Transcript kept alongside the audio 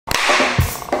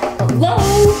Hello!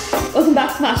 Welcome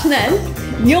back to my channel.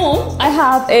 اليوم I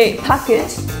have a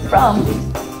package from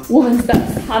Women's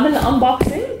Best. هعمل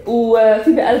unboxing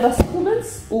وفي بقلبها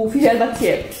supplements وفي بقلبها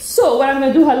تياب. So what I'm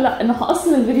gonna do هلا انه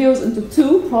هقسم الفيديوز into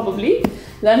two probably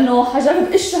لانه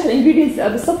حجرب اشرح الانجريدينتس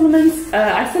بالسبلمنتس.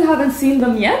 I still haven't seen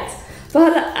them yet.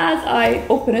 فهلا as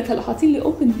I open it هلا حاطين لي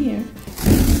open here.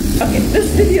 Okay,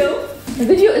 the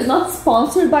video is not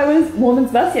sponsored by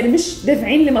Women's Best، يعني مش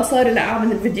دافعين لي مصاري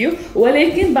لأعمل الفيديو،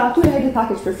 ولكن بعتوا لي هيدي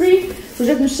الباكج for free،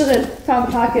 فجيت من الشغل كان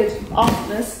باكج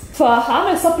oftness،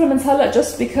 فهعمل supplements هلا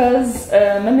just because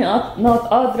مني not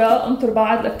قادرة انطر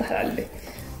بعد لأفتح العلبة.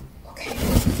 Okay.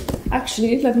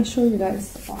 Actually, let me show you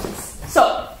guys the box. So,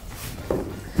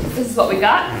 this is what we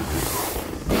got.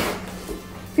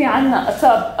 في عنا a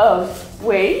tub of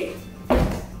whey.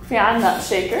 في عنا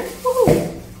shaker.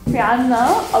 في عنا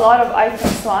a lot of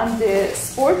items. So عندي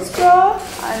sports bra,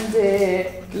 عندي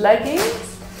leggings,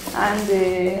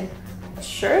 عندي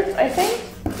shirt I think,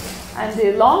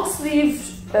 عندي long sleeve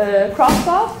crop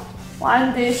top,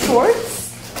 وعندي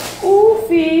shorts,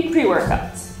 وفي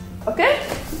pre-workout. Okay?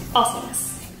 Awesome.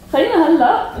 خلينا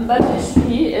هلا نبلش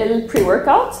في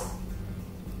pre-workout.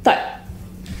 طيب.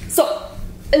 So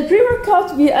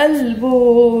البري-وركاوت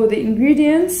بقلبه the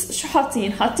ingredients شو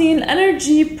حاطين؟ حاطين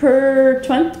energy per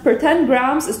 10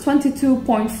 grams is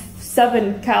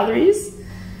 22.7 calories.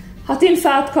 حاطين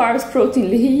fat carbs protein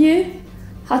اللي هي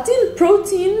حاطين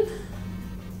protein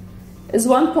is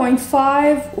 1.5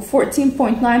 و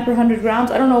 14.9 per 100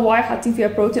 grams. I don't know why حاطين فيها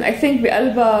protein. I think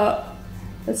بقلبها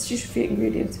let's see شو في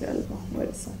ingredients بقلبها. Wait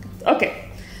a second. Okay.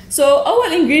 So أول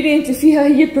ingredient اللي فيها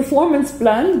هي performance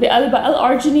blend بقلبها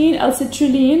L-arginine,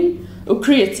 L-citrulline و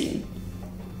Creatine.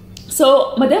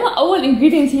 So ما دام أول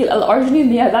ingredient هي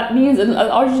L-arginine that means إن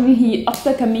L-arginine هي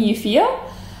أكثر كمية فيها.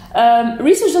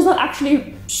 Research does not actually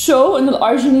show إن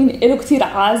L-arginine له كتير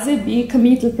عازة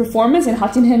بكمية الperformance، يعني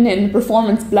حاطين هن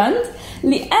performance blend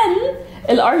لأن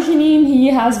L-arginine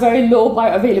هي has very low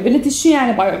bioavailability. شو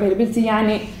يعني bioavailability؟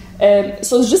 يعني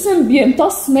so الجسم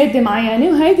بيمتص ماده معينه،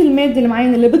 وهيدي الماده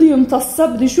المعينه اللي بده يمتصها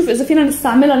بده يشوف اذا فينا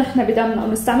نستعملها نحن بدمنا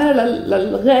او نستعملها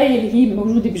للغايه اللي هي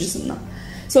موجوده بجسمنا.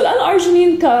 so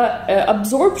الارجينين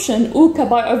كابزوربشن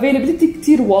وكبايوافيلابيلتي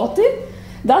كثير واطي.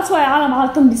 that's why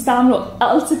عالم بيستعملوا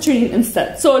L-citrulline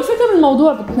instead. so الفكره من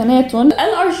الموضوع باثنيناتهم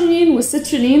الارجينين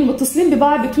والسيترولين متصلين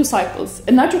ببعض ب 2 cycles،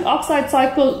 النيتريك اوكسيد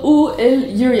سايكل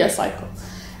واليوريا سايكل.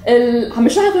 عم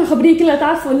بشرح لكم الخبريه كلها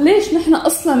تعرفوا ليش نحن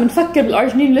اصلا بنفكر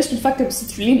بالارجينين وليش بنفكر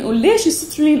بالسترولين وليش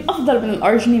السترولين افضل من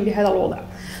الارجينين بهذا الوضع.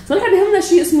 فنحن بيهمنا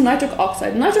شيء اسمه نيتريك اوكسيد.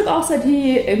 النيتريك اوكسيد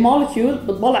هي مولكيول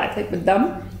بتطلعت هيك بالدم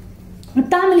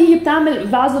بتعمل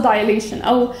فازو دايليشن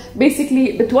او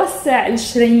بيسكلي بتوسع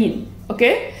الشرايين.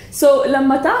 اوكي سو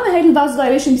لما تعمل هيدي الفازو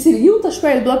دايليشن بصير يوطى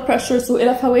شوي البلاد بريشر، سو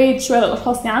لها فوائد شوي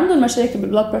للاشخاص اللي عندهم مشاكل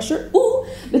بالبلاد بريشر،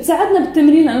 وبتساعدنا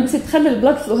بالتمرين لانه بصير تخلي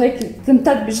البلاد فلو هيك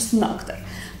تمتد بجسمنا اكثر.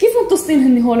 كيف متصلين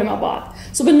هن هول مع بعض؟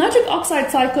 سو بالنيتريك اوكسيد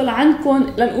سايكل عندكم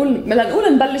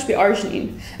لنقول نبلش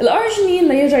بارجينين. الارجينين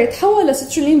ليرجع يتحول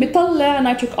لسترولين بيطلع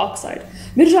نيتريك اوكسيد،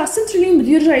 بيرجع السترولين بده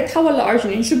يرجع يتحول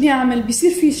لارجينين. شو بيعمل؟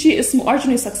 بيصير في شيء اسمه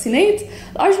ارجينين ساكسينيت،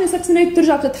 الارجينين ساكسينيت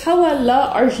بترجع بتتحول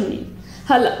لارجينين.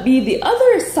 هلا ب the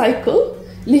other cycle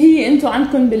اللي هي انتم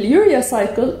عندكم باليوريا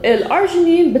سايكل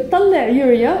الارجينين بتطلع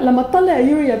يوريا، لما تطلع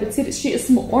يوريا بتصير شيء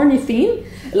اسمه اورنيثين.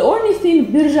 الاورنيثين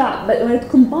بيرجع لما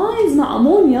تكومباينز مع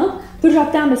امونيا بترجع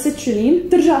بتعمل سترولين،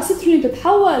 بترجع سترولين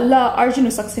تتحول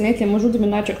لارجينوساكسينات اللي موجوده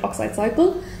بالنيتريك اوكسيد سايكل،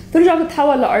 بترجع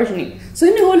بتتحول لارجينين. سو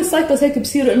هن هول السايكلز هيك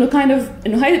بصيروا انه كايند اوف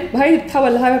انه هاي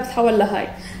بتتحول لهاي بتتحول لهاي.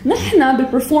 نحن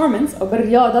بالبرفورمانس او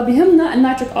بالرياضه بيهمنا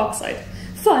النيتريك اوكسيد،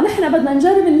 فنحن بدنا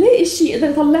نجرب نلاقي شيء يقدر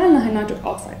يطلع لنا هاي النيتريك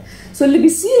اوكسيد. سو اللي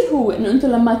بيصير هو انه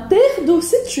انتم لما تاخذوا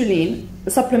سترولين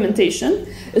supplementation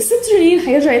السترولين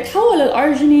حيرجع يتحول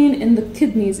للارجينين in the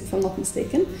kidneys if I'm not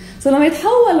mistaken. سو لما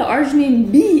يتحول لارجينين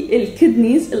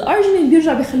بالكدنيز الارجينين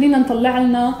بيرجع بيخلينا نطلع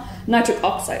لنا نيتريك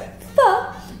اوكسيد.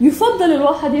 فيفضل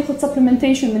الواحد ياخذ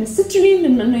supplementation من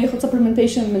السترولين من انه ياخذ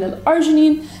supplementation من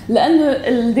الارجينين، لانه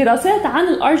الدراسات عن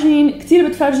الارجينين كثير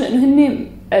بتفرجي انه هن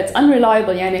it's unreliable،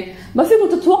 يعني ما فيكم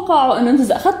تتوقعوا انه انتم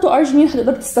اذا اخذتوا ارجينين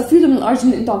حتقدروا تستفيدوا من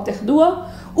الارجينين اللي انتم عم تاخذوها،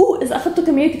 واذا اخذتوا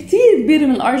كميات كثير كبيره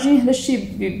من الارجينين هذا الشيء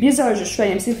بيزعج شوي،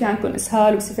 يعني بصير في عندكم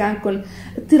اسهال وبصير في عندكم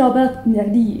اضطرابات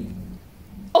معديه.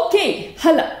 اوكي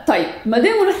هلا طيب ما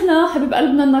دام نحن حبيب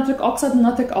قلبنا النيتريك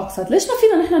اوكسيد ليش ما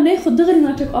فينا نحن ناخذ دغري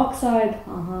نيتريك اوكسيد؟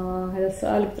 هذا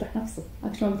السؤال بيطرح نفسه،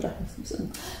 اكشلي ما بيطرح نفسه.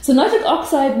 سو النيتريك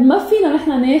اوكسيد ما فينا نحن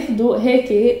ناخذه هيك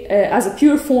as a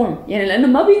pure form، يعني لانه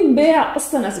ما بينباع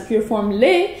اصلا as a pure form.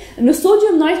 ليه؟ انه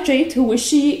الصوديوم نايتريت هو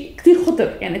شيء كثير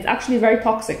خطر، يعني it's actually very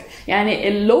toxic، يعني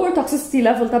اللور توكسيسيتي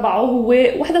ليفل تبعه هو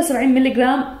 71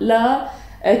 ملغ ل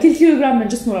كل كيلوغرام من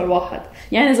جسمه للواحد.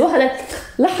 يعني اذا واحد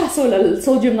لحسه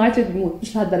للصوديوم نايتريت بيموت،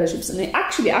 مش لهالدرجه، بس انه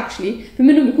اكشلي في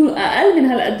منهم بيكونوا اقل من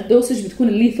هالقد الدوسج، بتكون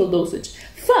الليثال دوسج.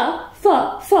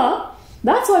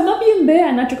 that's why ما بينباع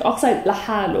النيتريك اوكسيد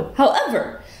لحاله. however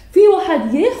في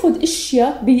واحد ياخد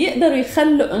اشياء بيقدروا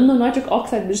يخلوا انه النيتريك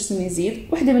اوكسيد بالجسم يزيد،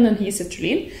 وحده منهم هي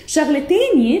سيترولين. شغله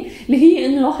ثانيه اللي هي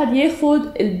انه الواحد ياخد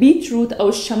البيتروت او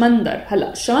الشمندر.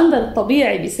 هلا الشمندر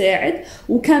الطبيعي بيساعد،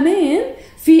 وكمان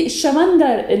في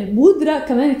الشمندر البودره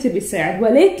كمان كثير بيساعد،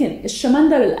 ولكن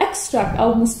الشمندر الاكستراكت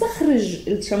او مستخرج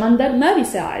الشمندر ما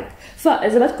بيساعد.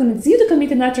 فاذا بدكم تزيدوا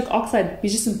كميه النيتريك اوكسيد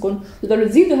بجسمكم وتقدروا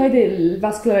تزيدوا هيدي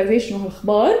الفاسكولاريزيشن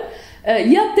وهالاخبار،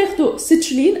 يا بتاخدوا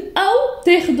سيترولين او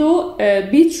بتاخدوا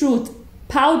بيتروت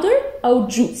باودر او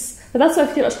جوس. فذاتس واي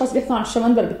كثير اشخاص بيحكوا عن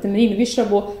الشمندر بالتمرين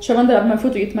وبيشربوا شمندر قبل ما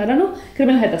يفوتوا يتمرنوا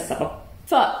كرمال هذا السبب.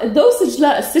 فالدوسج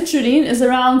للسيترولين is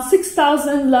around 6000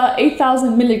 ل 8000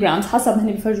 ملغ حسب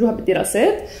هن بيفرجوها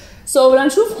بالدراسات. بدنا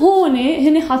نشوف هون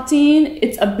هن حاطين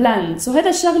it's a blend. هذا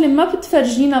الشغله ما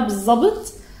بتفرجينا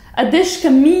بالضبط قديش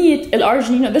كميه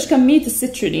الارجينين وقديش كميه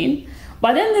السيترولين.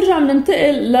 بعدين نرجع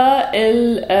ننتقل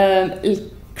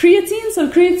للكرياتين.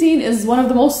 الكرياتين is one of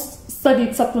the most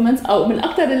studied supplements او من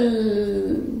اكثر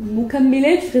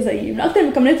المكملات الغذائيه، من اكثر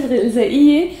المكملات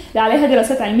الغذائيه اللي عليها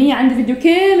دراسات علميه. عندي فيديو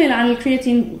كامل عن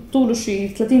الكرياتين طوله شي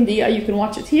 30 دقيقه، you can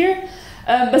watch it here.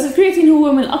 بس الكرياتين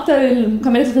هو من اكثر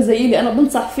المكملات الغذائيه اللي انا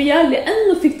بنصح فيها،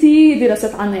 لانه في كثير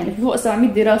دراسات عنه، يعني في فوق 700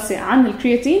 دراسه عن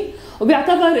الكرياتين،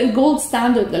 وبيعتبر الجولد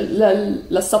ستاندرد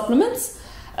للسبلمنتس.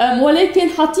 ولكن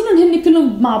حاطينهم هن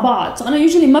كلهم مع بعض. انا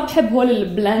يوجولي ما بحب هول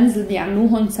البلانز اللي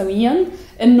بيعملوهم سويا،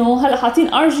 انه هلا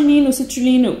حاطين ارجينين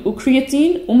وسيترولين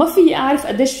وكرياتين وما في اعرف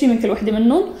قديش في من كل وحده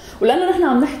منهم. ولانه نحن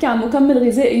عم نحكي عن مكمل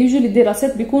غذائي يوجولي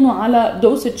الدراسات بيكونوا على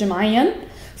دوسج معين،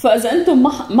 فاذا انتم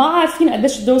ما عارفين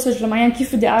قديش الدوسج المعين،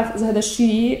 كيف بدي اعرف اذا هذا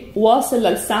الشيء واصل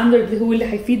للستاندرد اللي هو اللي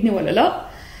حيفيدني ولا لا؟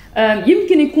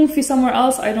 يمكن يكون في somewhere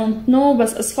else I don't know،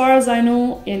 بس as far as I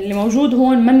know يعني اللي موجود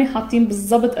هون مني حاطين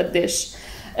بالضبط قديش.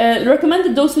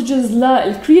 recommended dosages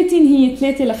للكرياتين هي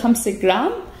 3 ل 5 جرام،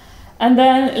 and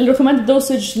then recommended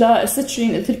dosage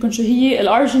للسيترولين قلت لكم شو هي.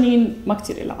 الارجينين ما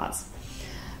كثير لها عازم.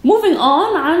 moving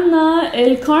on عنا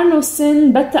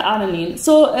الكارنوسين بيتا-ألانين.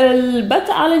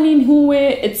 البيتا-ألانين هو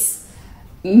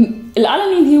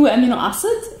الألانين هو امينو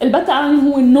اسيد، البيتا-ألانين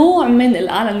هو نوع من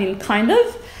الألانين kind of.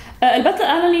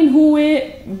 البيتا-ألانين هو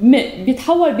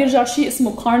بيتحول بيرجع شيء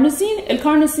اسمه كارنوسين.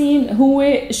 الكارنوسين هو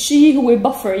الشيء هو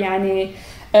بفر، يعني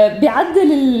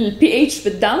بيعدل البي اتش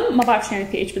بالدم. ما بعرف شو يعني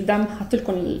البي اتش بالدم، حط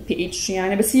لكم البي اتش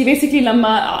يعني، بس هي بيسكلي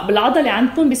لما بالعضله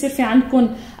عندكم بيصير في عندكم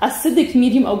اسيدك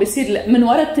ميديوم، او بيصير من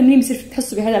وراء التمرين بيصير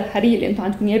تحسوا بهذا الحريق اللي انتم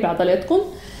عندكم اياه بعضلاتكم.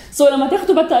 لما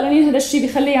تاخذوا بيتا-ألانين هذا الشيء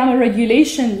بيخلي يعمل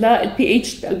ريجوليشن للبي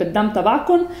اتش بالدم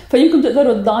تبعكم، فيمكن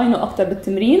تقدروا تداينوا اكثر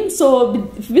بالتمرين.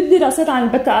 بالدراسات عن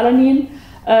البيتا-ألانين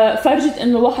فرجت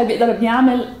انه الواحد بيقدر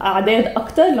بيعمل اعداد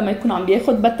اكثر لما يكون عم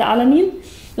بياخذ بيتا-ألانين.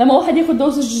 لما واحد ياخذ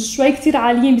دوزج شوي كثير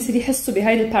عاليين بيصير يحسوا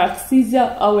بهاي الباراثيزيا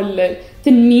او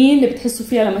التنميل اللي بتحسوا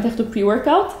فيها لما تاخذوا بري ورك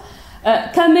اوت.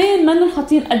 كمان ما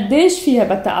حاطين قديش فيها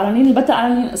بيتا-ألانين.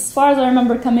 البيتا-ألانين as far as I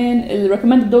remember كمان ال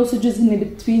recommended dosages هن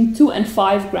between 2 and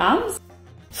 5 grams.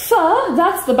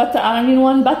 that's the بيتا-ألانين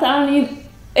one. بيتا-ألانين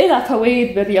إلها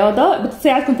فوائد بالرياضة،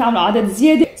 بتساعدكم تعملوا أعداد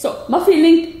زيادة. ما في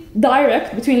لينك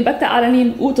دايركت بين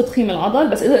البيتا-ألانين وتضخيم العضل،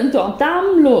 بس اذا انتم عم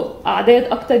تعملوا اعداد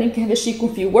اكثر يمكن هذا الشيء يكون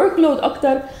في ورك لود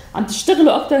اكثر، عم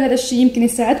تشتغلوا اكثر، هذا الشيء يمكن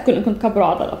يساعدكم انكم تكبروا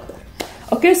عضل اكثر.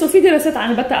 اوكي في دراسات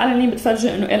عن البيتا-ألانين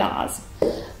بتفرجي انه لها عازم.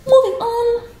 moving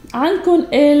on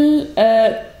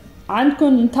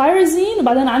عندكم تايروزين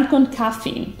وبعدين عندكم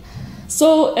كافين.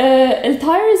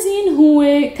 التايروزين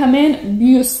هو كمان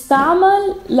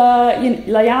بيستعمل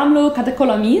ليعملوا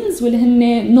كاتيكولامينز واللي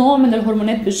هن نوع من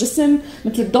الهرمونات بالجسم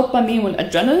مثل الدوبامين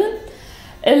والادرينالين.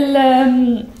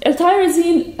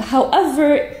 التايروزين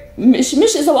however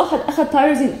مش اذا واحد اخذ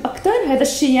تايروزين اكثر هذا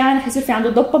الشيء يعني حيصير في عنده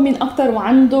دوبامين اكثر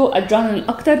وعنده ادرينالين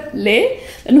اكثر. ليه؟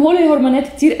 لانه هول هرمونات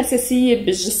كثير اساسيه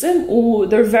بالجسم و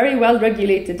they're very well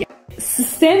regulated.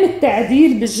 سيستم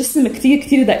التعديل بالجسم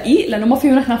كثير دقيق، لانه ما فيه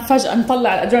نحن فجاه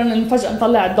نطلع الادرينالين فجاه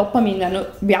نطلع الدوبامين، لانه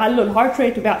بيعلوا الهارت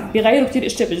ريت وبيغيروا كثير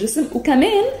اشياء بالجسم.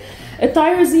 وكمان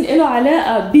التايروزين له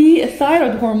علاقه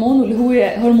بالثايرويد هرمون اللي هو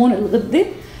هرمون الغده،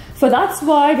 فذاتس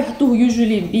واي بيحطوه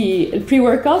يوجولي بالبري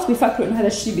ورك اوت، بيفكروا انه هذا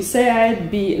الشيء بيساعد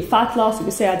بالفات لوس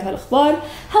وبيساعد هالاخبار.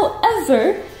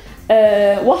 however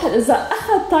واحد اذا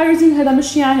اخذ تايروزين هذا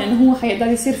مش يعني انه هو حيقدر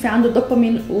يصير في عنده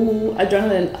دوبامين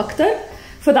وادرينالين اكثر،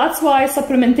 فذاتس واي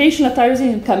سبلمنتيشن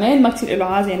للتايروزين كمان ما كثير له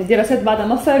عازم. يعني الدراسات بعدها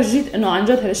ما فرجت انه عن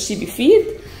جد هذا الشيء بيفيد.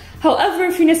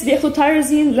 however في ناس بياخذوا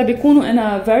تايروزين لما بيكونوا in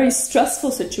a very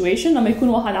stressful situation، لما يكون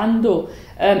واحد عنده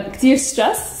كتير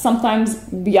stress sometimes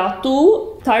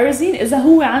بيعطوه تايروزين إذا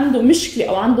هو عنده مشكلة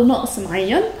أو عنده نقص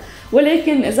معين،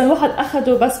 ولكن إذا الواحد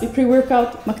أخده بس ببري ورك اوت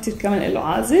ما كتير كمان له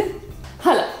عازة.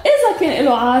 هلا إذا كان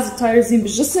له عازة تايروزين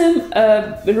بالجسم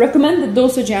بالريكومندد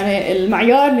دوسج، يعني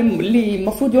المعيار اللي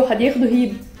المفروض الواحد ياخده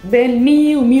هي بين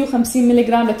 100 و 150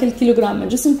 ملغ لكل كيلوغرام من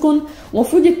جسمكم،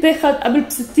 ومفروض يتاخد قبل ب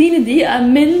 60 دقيقة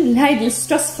من هيدي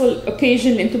الستريسفول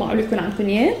اوكيجن اللي انتم معقول يكون عندكم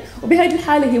اياه، وبهيدي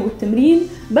الحالة هو التمرين.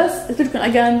 بس قلت لكم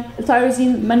اجان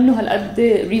التايروزين منه هالقد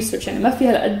ريسيرش، يعني ما في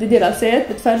هالقد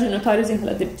دراسات بتفرجي انه التايروزين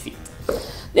هالقد بتفيد.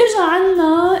 نرجع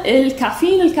عنا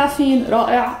الكافيين. الكافيين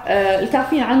رائع.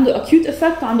 الكافيين عنده acute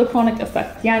effect وعنده chronic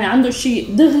effect، يعني عنده شيء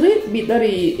دغري بيقدر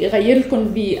يغير لكم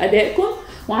بأدائكم،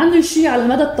 وعنده شيء على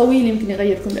المدى الطويل يمكن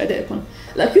يغير لكم بأدائكم.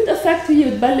 الاكيوت افكت هي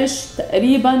بتبلش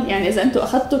تقريبا، يعني اذا انتم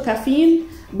اخذتوا كافيين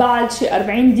بعد شيء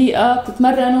 40 دقيقة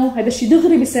بتتمرنوا، هذا الشيء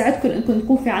دغري بيساعدكم انكم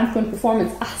يكون في عندكم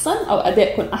performance احسن او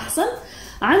ادائكم احسن.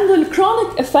 عنده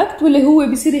الكرونيك افكت واللي هو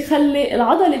بيصير يخلي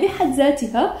العضلة بحد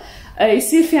ذاتها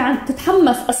يصير في عند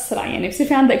تتحمس اسرع، يعني بصير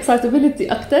في عندها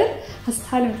اكسايتابيلتي اكثر. حسيت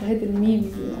حالي مثل هيدي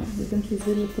الميم بنت لي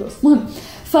زي الكروس. المهم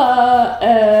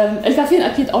فالكافيين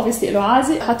اكيد اوبسلي له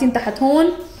عازة، حاطين تحت هون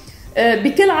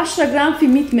بكل 10 جرام في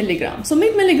 100 ملغ. سو 100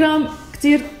 ملغ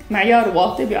كثير معيار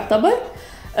واطي بيعتبر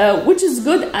which is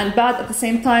good and bad at the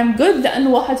same time. good لانه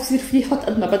واحد بصير فيه يحط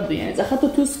قد ما بده، يعني اذا اخذتوا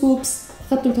 2 سكوبس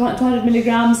اخذتوا 200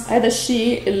 ملغ، هذا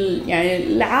الشيء يعني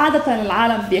اللي عاده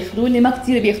العالم بياخذوه اللي ما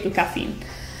كثير بياخذوا كافيين،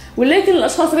 ولكن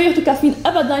الاشخاص اللي بياخذوا كافيين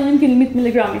ابدا يمكن ال 100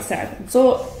 ملغ يساعدهم.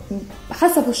 سو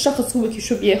حسب الشخص هو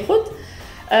شو بياخذ.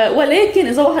 ولكن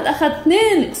اذا واحد اخذ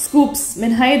 2 سكوبس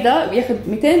من هيدا بياخذ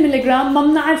 200 ملغ، ما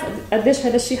بنعرف قديش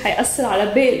هذا الشيء حيأثر على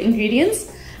باقي الانجريدينتس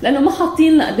لانه ما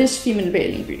حاطين لنا قديش في من باقي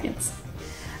الانجريدينتس.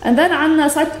 and then عندنا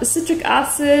citric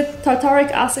acid،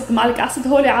 tartaric acid، malic acid.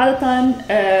 هول عاده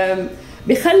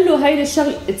بيخلوا هيدا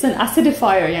الشغل it's an acidifier،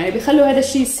 يعني بيخلوا هذا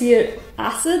الشيء يصير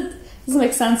acid. doesn't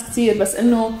make sense كثير، بس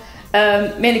انه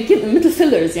يعني مثل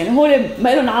فيلرز، يعني هول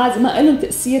ما لهم عازة، ما لهم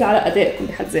تأثير على ادائكم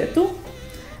بحد ذاته.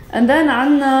 and then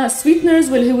عندنا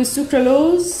sweeteners واللي هو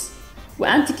السوكرالوز،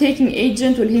 وانتي كيكينج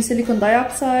ايجنت واللي هي سيليكون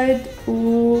دايوكسيد،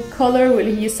 وكولر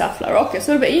واللي هي سافلر. اوكي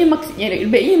سو الباقيين يعني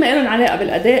الباقيين ما لهم علاقه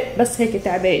بالاداء، بس هيك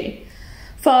تعبالي.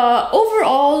 فا اوفر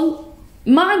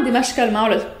ما عندي مشكل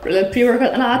معه للبري ورك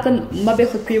اوت. انا عاده ما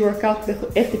باخذ بري ورك اوت،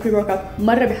 اخذت بري ورك اوت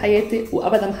مره بحياتي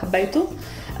وابدا ما حبيته.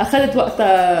 اخذت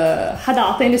وقتها حدا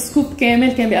اعطاني سكوب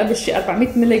كامل كان بيقبل شيء 400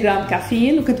 ملغ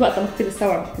كافيين، وكنت وقتها ما كثير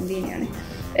استوعب التمرين يعني.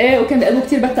 وكان بيقلبوا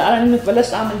كثير بتا-ألانين،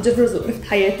 بلشت اعمل جيفرز وقرفت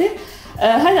حياتي.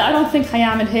 هذا I don't think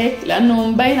حيعمل هيك لانه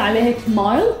مبين عليه هيك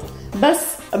مايلد، بس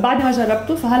بعد ما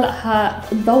جربته فهلا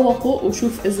حتذوقه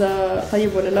وشوف اذا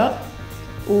طيب ولا لا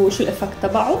وشو الافكت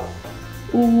تبعه،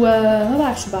 وما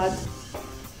بعرف شو بعد.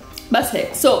 بس هيك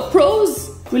بروز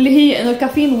واللي هي انه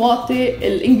الكافيين واطي.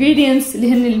 الانجريدينتس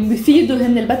اللي هن اللي بيفيدوا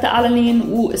هن البتا-ألانين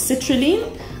والسيترولين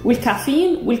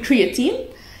والكافيين والكرياتين.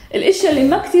 الاشياء اللي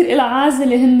ما كثير لها عازه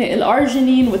اللي هن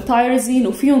الارجينين والتايروزين،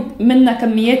 وفيهم منها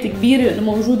كميات كبيره لانه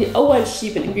موجوده اول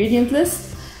شيء بالانجريدينت ليست.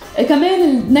 كمان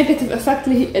النيجاتيف افكت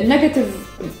اللي هي النيجاتيف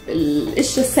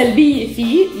الاشياء السلبيه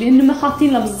فيه لانه ما حاطين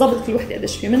لنا بالضبط كل وحده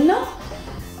قديش في منها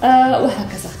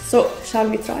وهكذا. shall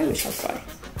we try? We shall try.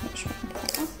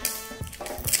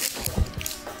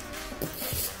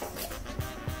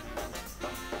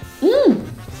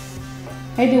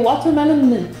 هيدي واتر ميلون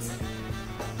منت.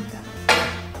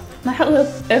 ما حقدر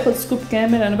اخذ سكوب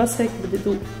كامل، انا بس هيك بدي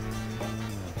ادوق.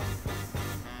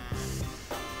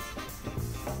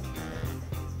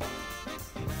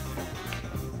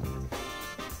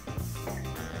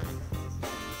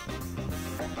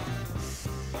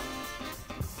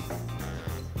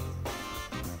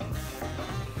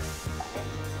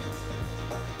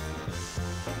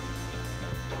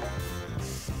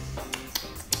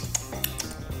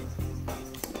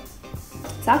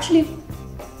 actually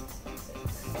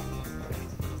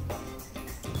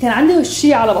كان عندي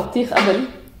هالشي على بطيخ قبل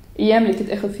ايام اللي كنت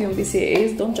اخذ فيهم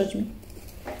BCAAs. don't judge me.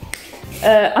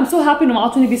 I'm so happy انه ما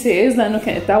اعطوني BCAAs لانه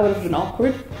كان it would have been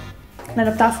awkward.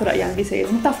 لانه بتعرفوا رايي عن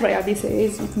BCAAs، ما بتعرفوا رايي عن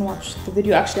BCAAs you can watch the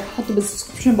video actually ححطه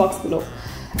بالديسكربشن بوكس below.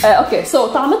 اوكي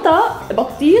طعمتها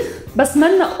بطيخ بس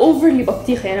منا overly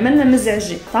بطيخه، يعني منا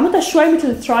مزعجه. طعمتها شوي مثل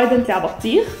الترايدنت اللي على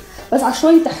بطيخ بس على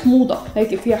شويه حموضه،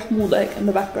 هيك فيها حموضه هيك in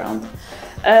the background.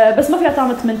 بس ما فيها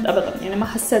طعمه منت ابدا، يعني ما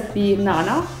حسيت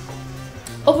بنعنع.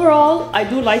 overall I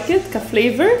do like it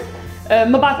كفليفر.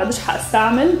 ما بعرف قديش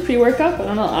حاستعمل بري ورك اوت،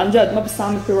 انا عن جد ما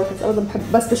بستعمل بري ورك اوت ابدا، بحب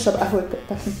بس بشرب قهوه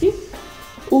تحمتي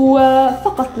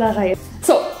وفقط لا غير.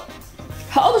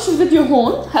 حقضش الفيديو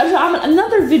هون، هرجع اعمل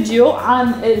another فيديو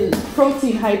عن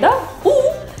البروتين هيدا، و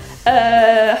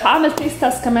حاعمل تيست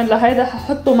تيست كمان لهيدا،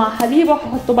 ححطه مع حليب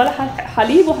وححطه بلا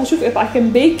حليب وحشوف if I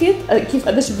can bake it، كيف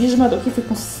قديش بيجمد وكيف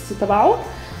الكونسستنسي تبعه.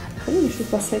 خليني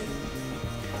اشوف بس هيك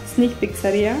سنيك بيك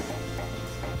سريع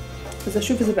اذا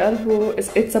اشوف اذا بقلبه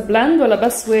it's a blend ولا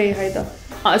بس whey هيدا.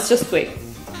 it's just whey.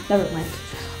 never mind.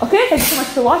 اوكي thank you so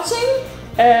much for watching.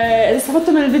 اذا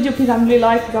استفدتوا من الفيديو بليز اعملوا لي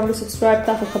لايك واعملوا سبسكرايب،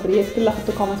 تعرفوا الخبريات كلها،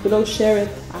 حطوا كومنت below، شير ات،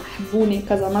 حبوني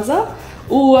كذا مزا،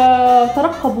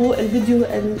 وترقبوا الفيديو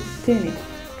الثاني.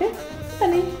 اوكي